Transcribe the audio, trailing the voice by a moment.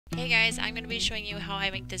Hey guys, I'm going to be showing you how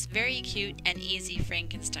I make this very cute and easy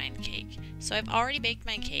Frankenstein cake. So I've already baked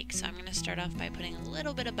my cake, so I'm going to start off by putting a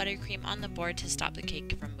little bit of buttercream on the board to stop the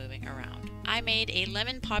cake from moving around. I made a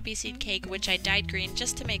lemon poppy seed cake which I dyed green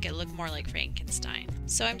just to make it look more like Frankenstein.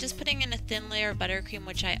 So I'm just putting in a thin layer of buttercream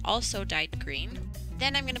which I also dyed green.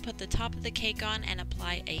 Then I'm going to put the top of the cake on and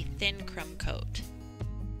apply a thin crumb coat.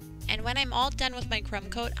 And when I'm all done with my crumb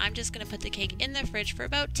coat, I'm just going to put the cake in the fridge for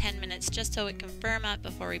about 10 minutes just so it can firm up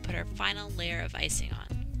before we put our final layer of icing on.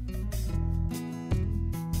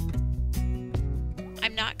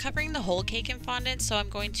 I'm not covering the whole cake in fondant, so I'm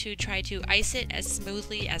going to try to ice it as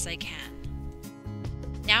smoothly as I can.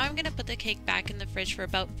 Now I'm going to put the cake back in the fridge for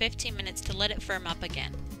about 15 minutes to let it firm up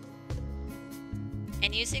again.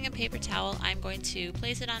 And using a paper towel, I'm going to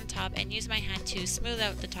place it on top and use my hand to smooth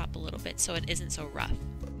out the top a little bit so it isn't so rough.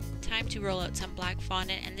 Time to roll out some black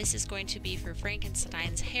fondant, and this is going to be for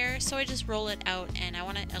Frankenstein's hair, so I just roll it out, and I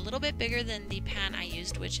want it a little bit bigger than the pan I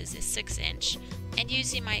used, which is a 6-inch. And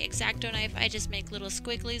using my X-Acto knife, I just make little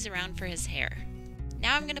squigglies around for his hair.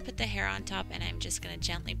 Now I'm going to put the hair on top, and I'm just going to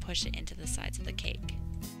gently push it into the sides of the cake.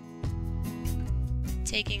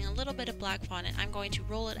 Taking a little bit of black fondant, I'm going to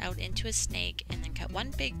roll it out into a snake and then cut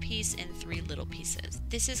one big piece in 3 little pieces.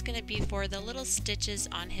 This is going to be for the little stitches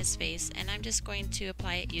on his face, and I'm just going to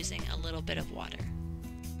apply it using a little bit of water.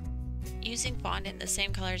 Using fondant the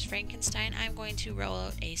same color as Frankenstein, I'm going to roll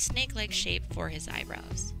out a snake-like shape for his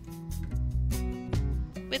eyebrows.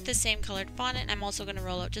 With the same colored fondant, I'm also going to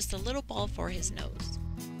roll out just a little ball for his nose.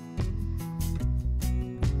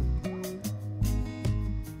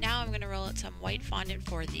 I'm going to roll out some white fondant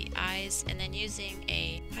for the eyes, and then using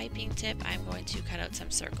a piping tip I'm going to cut out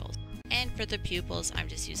some circles. And for the pupils I'm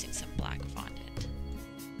just using some black fondant.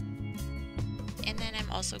 And then I'm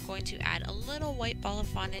also going to add a little white ball of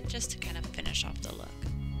fondant just to kind of finish off the look.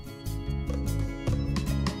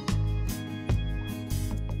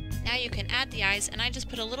 Now you can add the eyes, and I just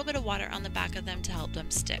put a little bit of water on the back of them to help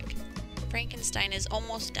them stick. Frankenstein is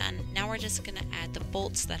almost done. Now we're just going to add the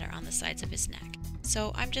bolts that are on the sides of his neck.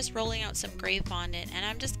 So I'm just rolling out some gray fondant, and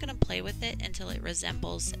I'm just going to play with it until it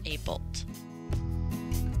resembles a bolt.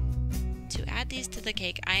 To add these to the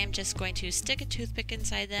cake, I am just going to stick a toothpick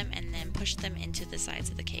inside them and then push them into the sides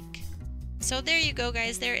of the cake. So there you go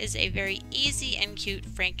guys, there is a very easy and cute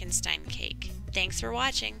Frankenstein cake. Thanks for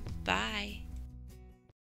watching. Bye!